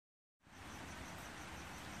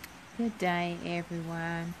Good day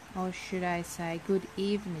everyone, or should I say good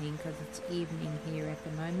evening, because it's evening here at the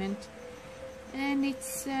moment and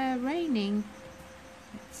it's raining.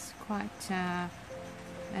 It's quite a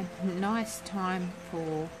nice time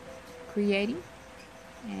for creating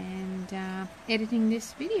and editing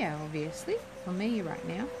this video, obviously for me right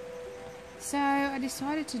now. So I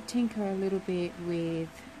decided to tinker a little bit with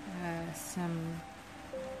some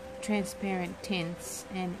transparent tints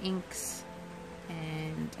and inks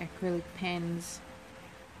and acrylic pens,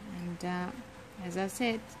 and as I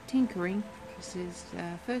said, tinkering. This is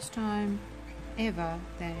the first time ever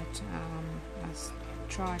that I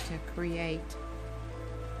try to create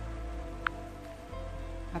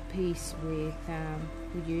a piece with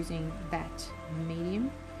using that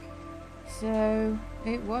medium. So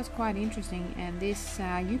it was quite interesting, and this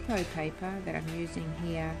Yupo paper that I'm using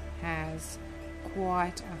here has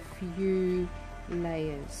quite a few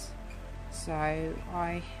layers. So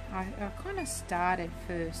I kind of started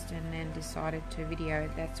first and then decided to video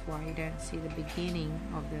it. That's why you don't see the beginning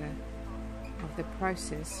of the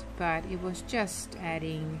process, but it was just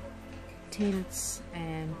adding tints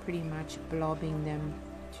and pretty much blobbing them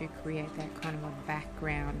to create that kind of a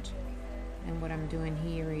background. And what I'm doing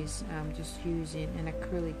here is just using an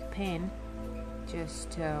acrylic pen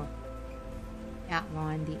just to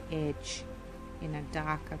outline the edge in a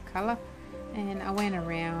darker color. And I went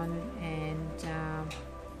around and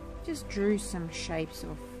just drew some shapes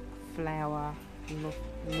of flower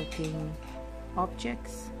looking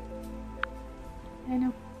objects,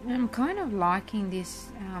 and I'm kind of liking this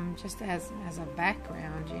just as a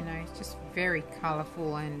background. You know, it's just very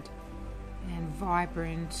colorful and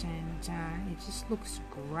vibrant, and it just looks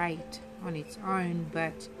great on its own,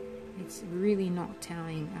 but it's really not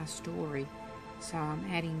telling a story. So I'm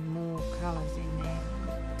adding more colors in there,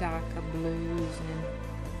 darker blues,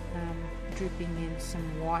 and dripping in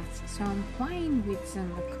some whites. So I'm playing with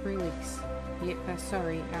some acrylics,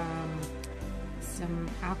 some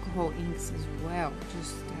alcohol inks as well,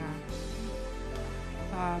 just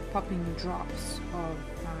popping drops of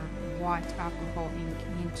white alcohol ink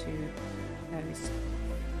into those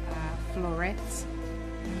florets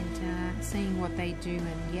and seeing what they do.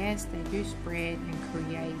 And yes, they do spread and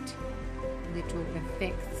create little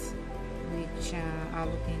effects which are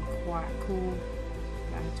looking quite cool,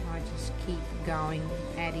 but I just keep going,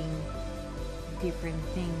 adding different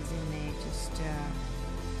things in there just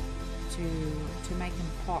to make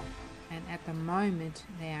them pop. And at the moment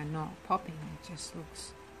they are not popping. It just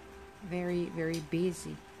looks very, very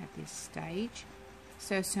busy at this stage.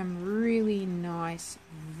 So some really nice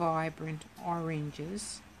vibrant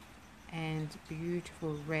oranges and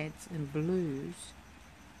beautiful reds and blues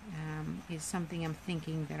is something I'm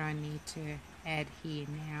thinking that I need to add here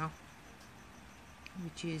now,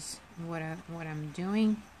 which is what I'm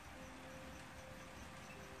doing.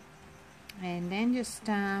 And then just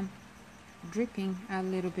dripping a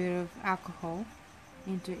little bit of alcohol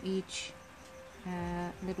into each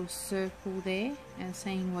little circle there and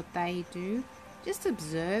seeing what they do. Just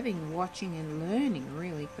observing, watching and learning,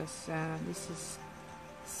 really, because this is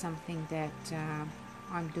something that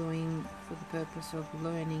I'm doing for the purpose of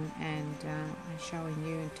learning and showing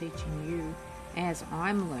you and teaching you as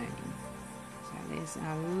I'm learning. So there's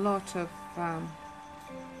a lot of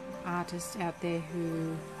artists out there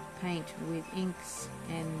who paint with inks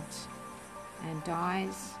and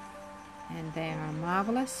dyes, and they are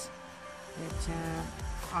marvelous, but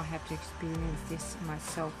I have to experience this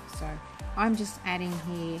myself. So I'm just adding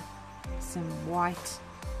here some white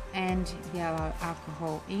and yellow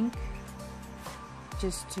alcohol ink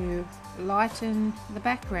just to lighten the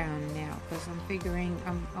background now, because I'm figuring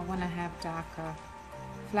I want to have darker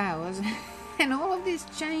flowers and all of this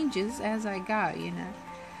changes as I go, you know.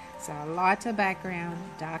 So lighter background,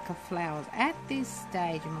 darker flowers at this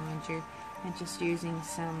stage, mind you, and just using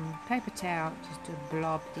some paper towel just to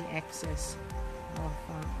blob the excess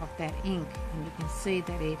of that ink. And you can see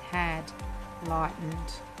that it had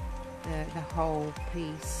lightened the whole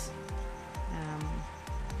piece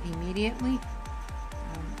immediately.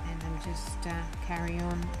 And I'm just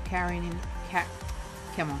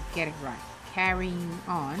carrying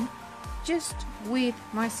on just with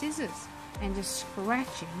my scissors and just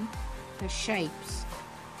scratching the shapes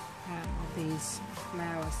of these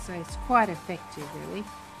flowers. So it's quite effective, really,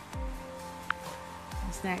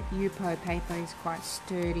 as that Yupo paper is quite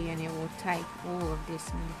sturdy and it will take all of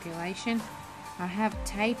this manipulation. I have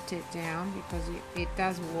taped it down because it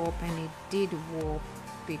does warp, and it did warp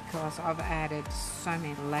because I've added so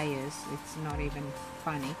many layers. It's not even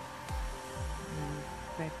funny,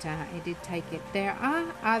 but it did take it. There are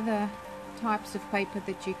other types of paper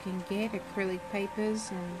that you can get, acrylic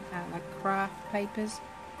papers and like craft papers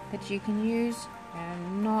that you can use,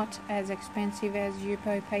 and not as expensive as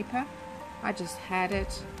Yupo paper. I just had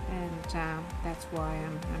it, and that's why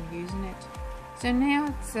I'm using it. So now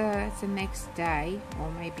it's the next day, or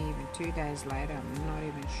maybe even 2 days later, I'm not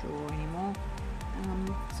even sure anymore.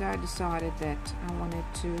 So I decided that I wanted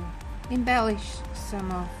to embellish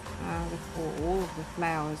some of or all of the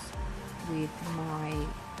flowers with my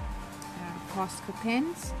Posca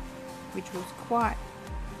pens, which was quite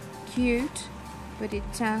cute, but it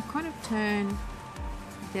kind of turned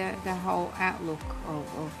the whole outlook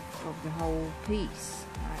of the whole piece.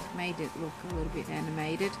 It made it look a little bit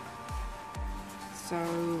animated.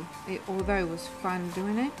 So although it was fun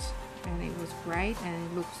doing it, and it was great, and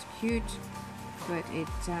it looks cute, but it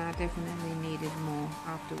definitely needed more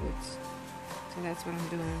afterwards. So that's what I'm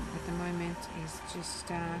doing at the moment, is just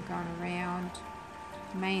going around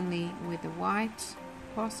mainly with the white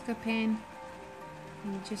Posca pen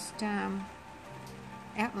and just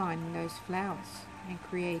outlining those flowers and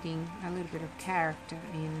creating a little bit of character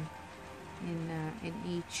in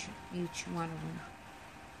each one of them.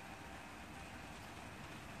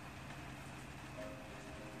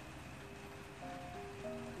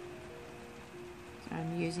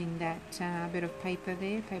 I'm using that bit of paper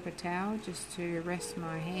there, paper towel, just to rest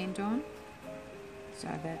my hand on, so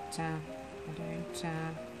that I don't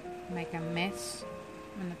make a mess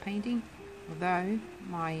on the painting. Although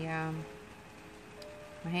my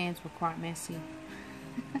hands were quite messy.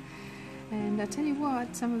 And I tell you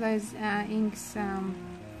what, some of those inks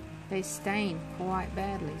they stain quite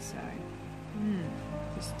badly, so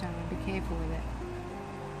just be careful with it.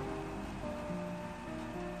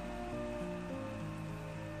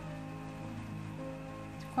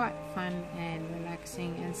 Quite fun and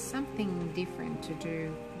relaxing, and something different to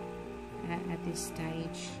do at this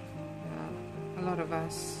stage. A lot of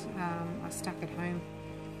us are stuck at home,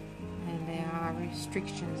 and there are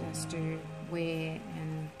restrictions as to where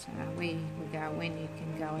and where you go, when you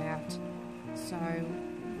can go out. So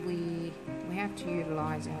we have to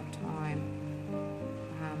utilize our time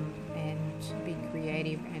and be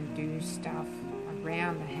creative and do stuff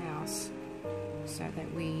around the house so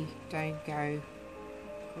that we don't go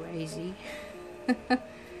crazy.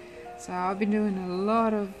 So I've been doing a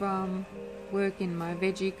lot of work in my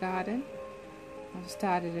veggie garden. I've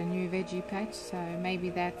started a new veggie patch, so maybe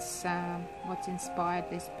that's what's inspired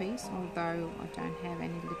this piece, although I don't have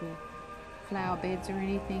any little flower beds or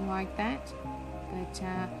anything like that. But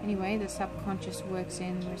anyway, the subconscious works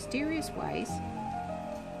in mysterious ways,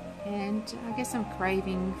 and I guess I'm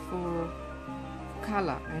craving for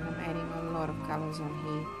colour, and I'm adding a lot of colours on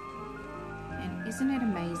here. And isn't it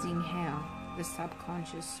amazing how the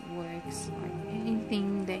subconscious works? Like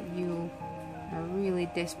anything that you are really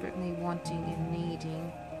desperately wanting and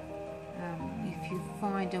needing, if you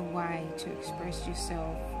find a way to express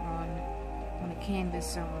yourself on a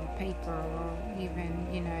canvas or on paper, or even,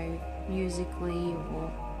 you know, musically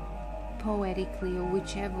or poetically, or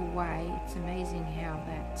whichever way, it's amazing how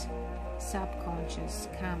that subconscious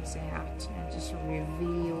comes out and just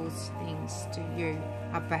reveals things to you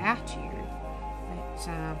about you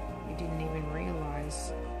that you didn't even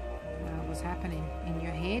realize was happening in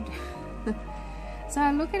your head. So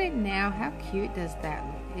look at it now. How cute does that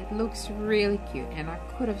look? It looks really cute, and I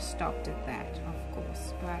could have stopped at that, of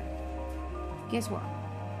course, but guess what?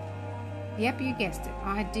 Yep, you guessed it,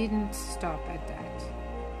 I didn't stop at that.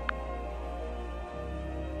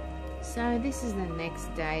 So this is the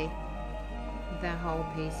next day. The whole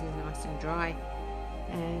piece is nice and dry,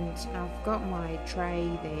 and I've got my tray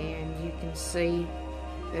there, and you can see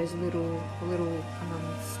those little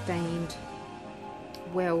stained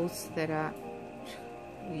wells that are,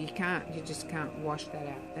 you just can't wash that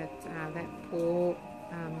out. That poor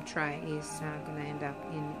tray is going to end up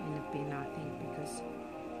in a bin, I think, because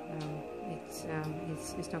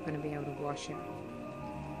it's not going to be able to wash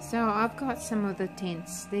out. So I've got some of the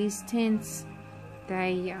tints. These tints,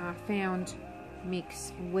 they are found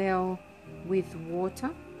mix well with water.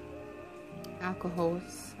 Alcohol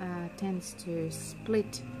tends to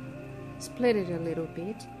split it a little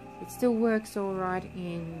bit. It still works alright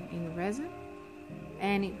in resin,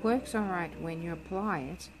 and it works alright when you apply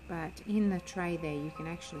it, but in the tray there you can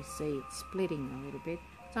actually see it splitting a little bit.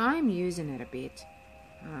 So I'm using it a bit,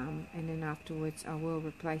 and then afterwards I will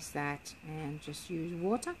replace that and just use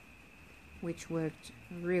water, which worked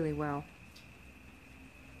really well.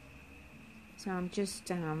 So I'm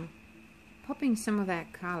just popping some of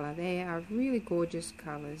that colour. They are really gorgeous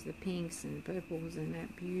colours, the pinks and purples and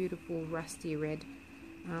that beautiful rusty red.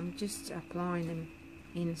 Just applying them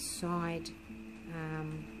inside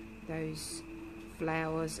those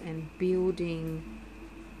flowers and building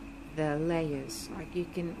the layers. Like, you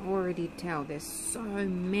can already tell there's so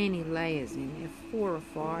many layers in there, 4 or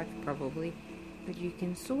 5 probably, but you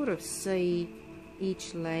can sort of see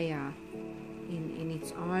each layer in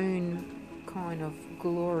its own kind of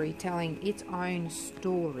glory, telling its own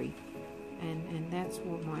story. And that's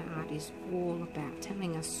what my art is all about,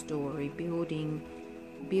 telling a story, building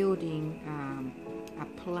a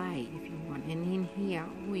play, if you want. And in here,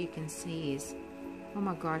 all you can see is, oh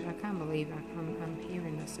my gosh, I can't believe I'm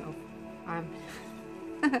hearing myself.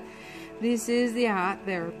 This is the art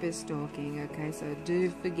therapist talking, okay, so do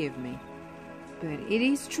forgive me. But it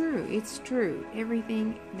is true, it's true.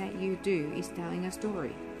 Everything that you do is telling a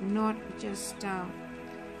story, not just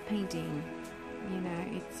painting. You know,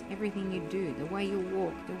 it's everything you do, the way you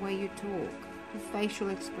walk, the way you talk, your facial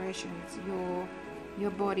expressions, your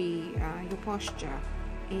body, your posture.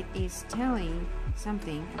 It is telling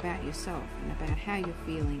something about yourself and about how you're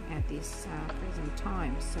feeling at this present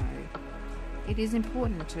time. So it is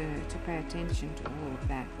important to pay attention to all of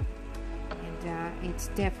that. And it's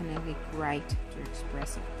definitely great to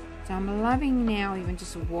express it. So I'm loving now, even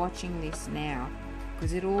just watching this now,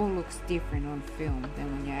 because it all looks different on film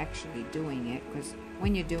than when you're actually doing it. Because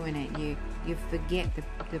when you're doing it, you forget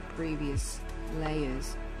the previous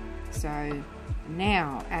layers. So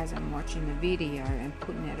now, as I'm watching the video and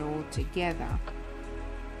putting it all together,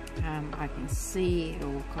 I can see it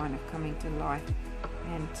all kind of coming to life,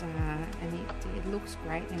 and it looks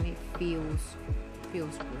great, and it feels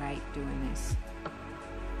great doing this.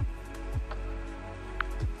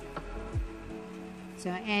 So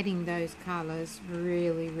adding those colors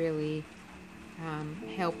really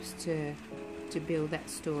helps to build that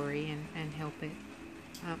story and help it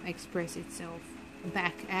express itself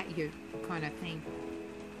back at you, kind of thing.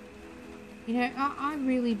 You know, I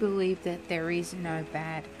really believe that there is no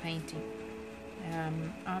bad painting.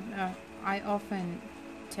 I often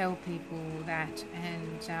tell people that,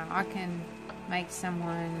 and I can make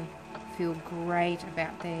someone feel great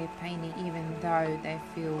about their painting even though they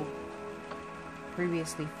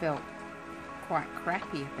previously felt quite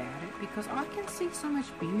crappy about it, because I can see so much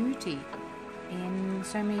beauty in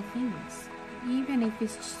so many things. Even if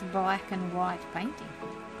it's just black and white painting,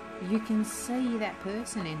 you can see that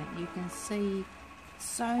person in it. You can see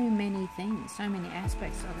so many things, so many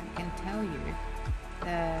aspects of it can tell you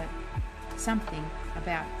something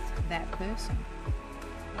about that person.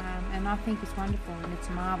 And I think it's wonderful and it's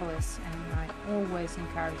marvelous, and I always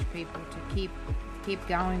encourage people to keep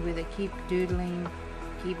going with it, keep doodling,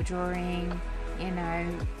 keep drawing, you know,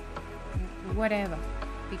 whatever,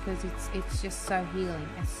 because it's just so healing,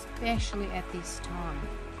 especially at this time.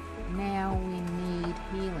 Now we need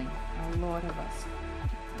healing, a lot of us,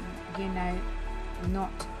 you know,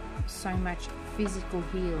 not so much physical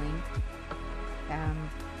healing.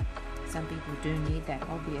 Some people do need that,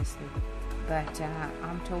 obviously, but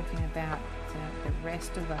I'm talking about the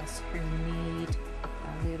rest of us who need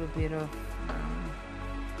a little bit of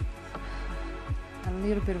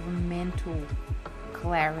a mental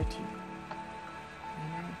clarity, you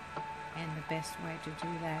know. And the best way to do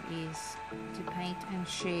that is to paint and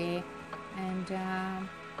share, and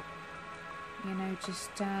you know,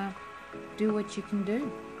 just do what you can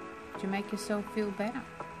do to make yourself feel better.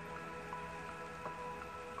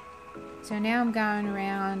 So now I'm going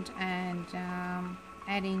around and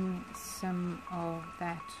adding some of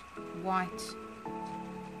that white.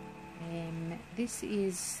 This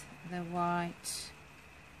is the white,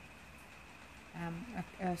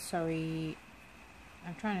 sorry,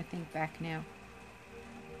 I'm trying to think back now.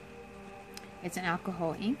 It's an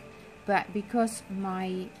alcohol ink, but because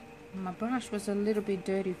my brush was a little bit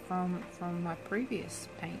dirty from my previous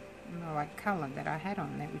paint, like colour that I had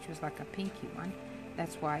on there, which was like a pinky one,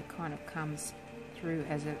 that's why it kind of comes through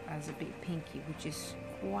as a bit pinky, which is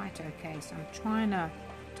quite okay. So I'm trying to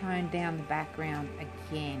tone down the background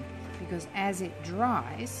again, because as it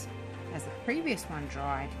dries, as the previous one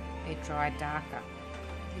dried, it dried darker.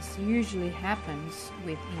 This usually happens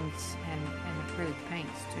with inks and acrylic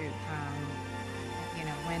paints too. You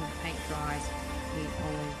know, when the paint dries, it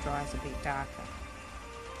always dries a bit darker.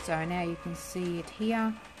 So now you can see it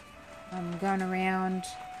here. I'm going around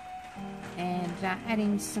and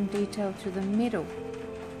adding some detail to the middle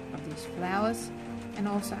of these flowers, and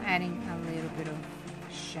also adding a little bit of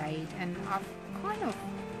shade. And I've kind of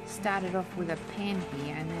started off with a pen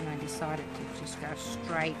here, and then I decided to just go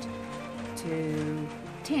straight to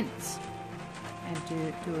tints and do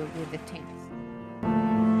it with the tints.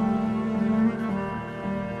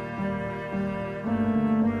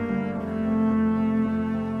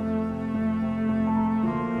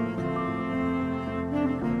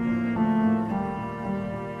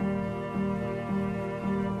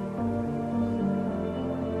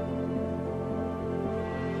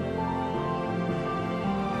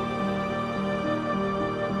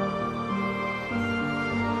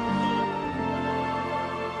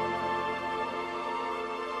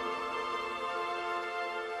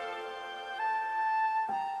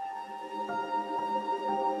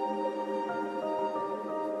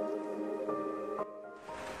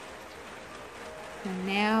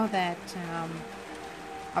 now that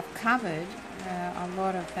I've covered a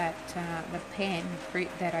lot of that the pen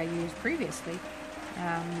that I used previously,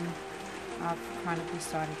 I've kind of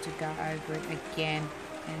decided to go over it again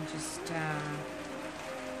and just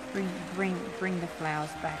bring the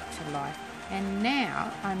flowers back to life. And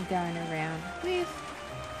now I'm going around with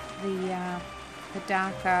the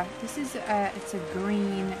darker. This is it's a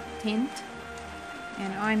green tint,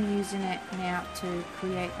 and I'm using it now to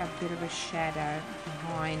create a bit of a shadow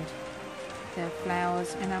behind the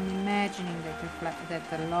flowers. And I'm imagining that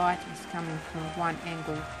the light is coming from one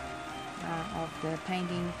angle of the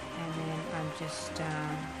painting, and then I'm just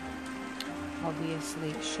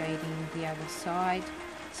obviously shading the other side.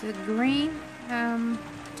 So the green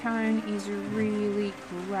tone is really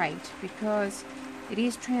great because it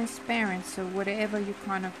is transparent, so whatever you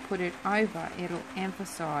kind of put it over, it'll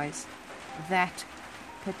emphasize that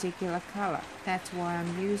particular color. That's why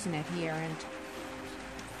I'm using it here. And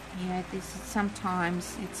you know, this is,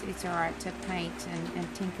 sometimes it's alright to paint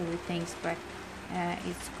and tinker with things, but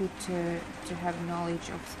it's good to have knowledge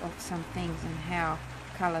of some things and how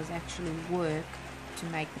colors actually work to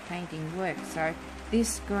make the painting work. So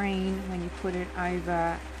this green, when you put it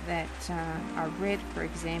over that a red, for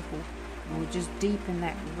example, will just deepen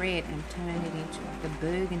that red and turn it into like a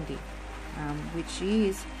burgundy, which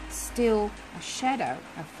is still a shadow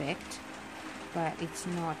effect, but it's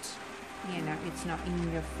not, you know, it's not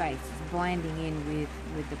in your face. It's blending in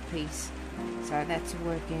with the piece. So that's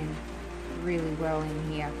working really well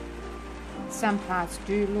in here. Some parts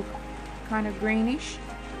do look kind of greenish,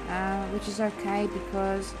 which is okay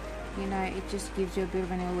because, you know, it just gives you a bit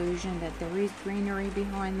of an illusion that there is greenery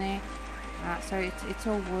behind there. So it's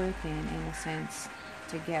all working in a sense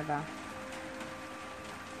together.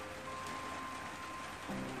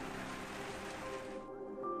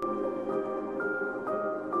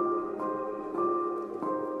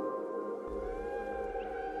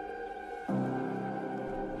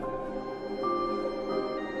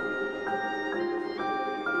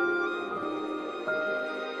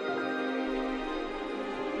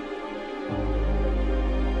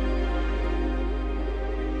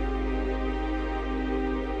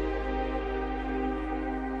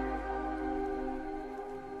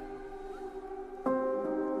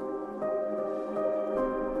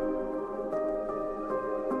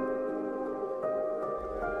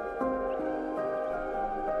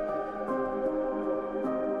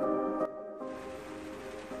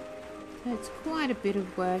 It's quite a bit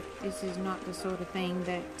of work. This is not the sort of thing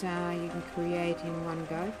that you can create in one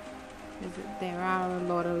go. There are a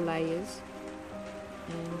lot of layers,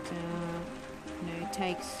 and you know, it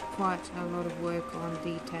takes quite a lot of work on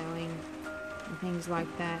detailing and things like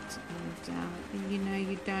that. And you know,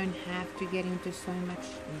 you don't have to get into so much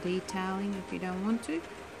detailing if you don't want to.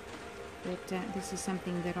 But this is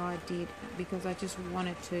something that I did because I just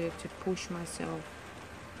wanted to push myself,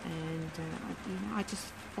 and you know, I just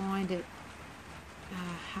find it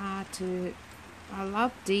hard to. I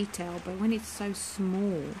love detail, but when it's so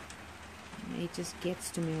small, it just gets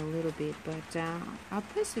to me a little bit. But I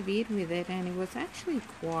persevered with it, and it was actually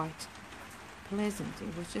quite pleasant.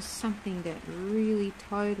 It was just something that really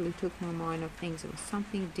totally took my mind off things. It was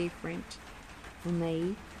something different for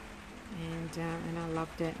me, and I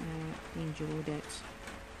loved it and enjoyed it.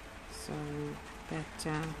 So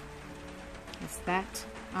that's that.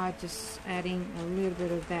 I'm just adding a little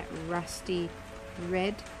bit of that rusty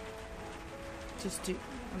red just to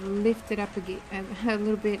lift it up again a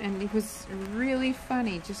little bit. And it was really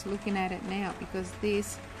funny just looking at it now, because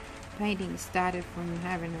this painting started from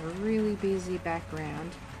having a really busy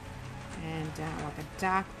background and like a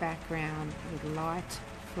dark background with light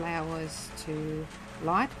flowers, to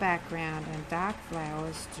light background and dark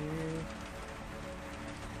flowers, to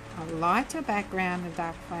a lighter background and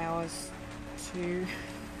dark flowers, to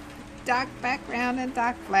dark background and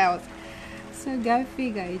dark flowers. So go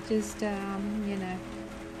figure. It just you know,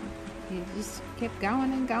 you just kept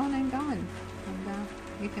going and going and going, and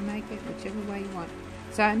you can make it whichever way you want.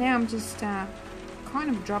 So now I'm just kind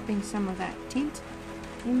of dropping some of that tint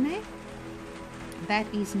in there. That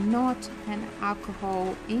is not an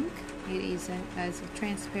alcohol ink. It is a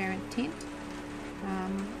transparent tint.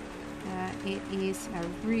 It is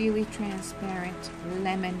a really transparent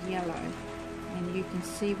lemon yellow, and you can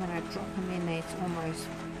see when I drop them in there, it's almost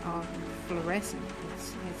fluorescent.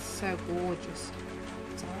 It's so gorgeous.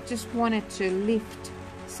 So I just wanted to lift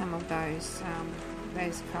some of those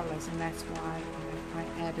colours, and that's why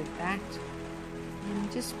I added that.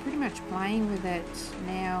 And just pretty much playing with it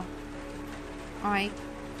now. I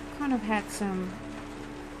kind of had some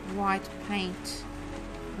white paint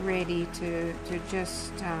ready to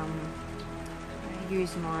just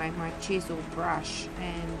use my chisel brush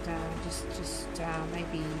and just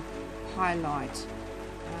maybe highlight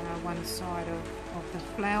one side of the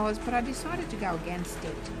flowers, but I decided to go against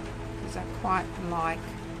it because I quite like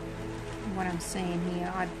what I'm seeing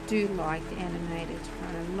here. I do like the animated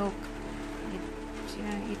kind of look.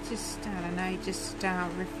 It just, I don't know, it just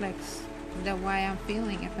reflects the way I'm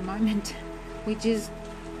feeling at the moment, which is,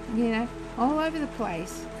 you know, all over the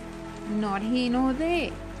place, not here nor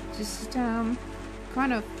there, just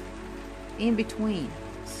kind of in between.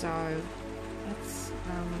 So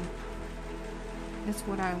that's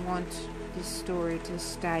what I want this story to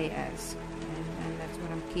stay as, and that's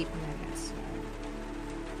what I'm keeping it as. So,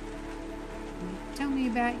 tell me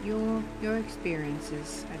about your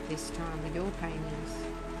experiences at this time with your paintings.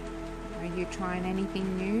 Are you trying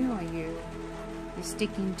anything new? Are you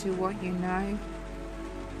sticking to what you know?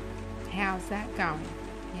 How's that going?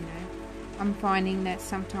 You know, I'm finding that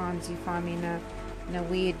sometimes if I'm in a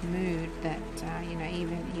weird mood, that you know,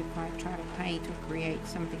 even if I try to paint or create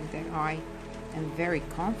something that I am very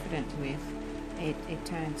confident with, it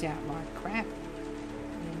turns out like crap,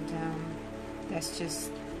 and that's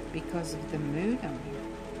just because of the mood I'm in.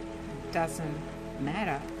 It doesn't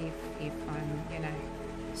matter if I'm, you know,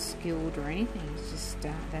 skilled or anything. It's just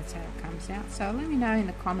that's how it comes out. So let me know in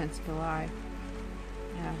the comments below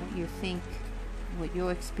what you think, what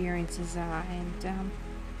your experiences are, and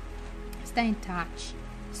stay in touch,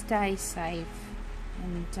 stay safe,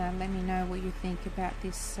 and let me know what you think about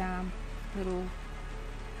this little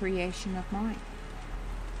creation of mine.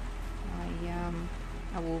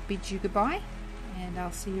 I will bid you goodbye, and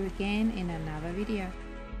I'll see you again in another video.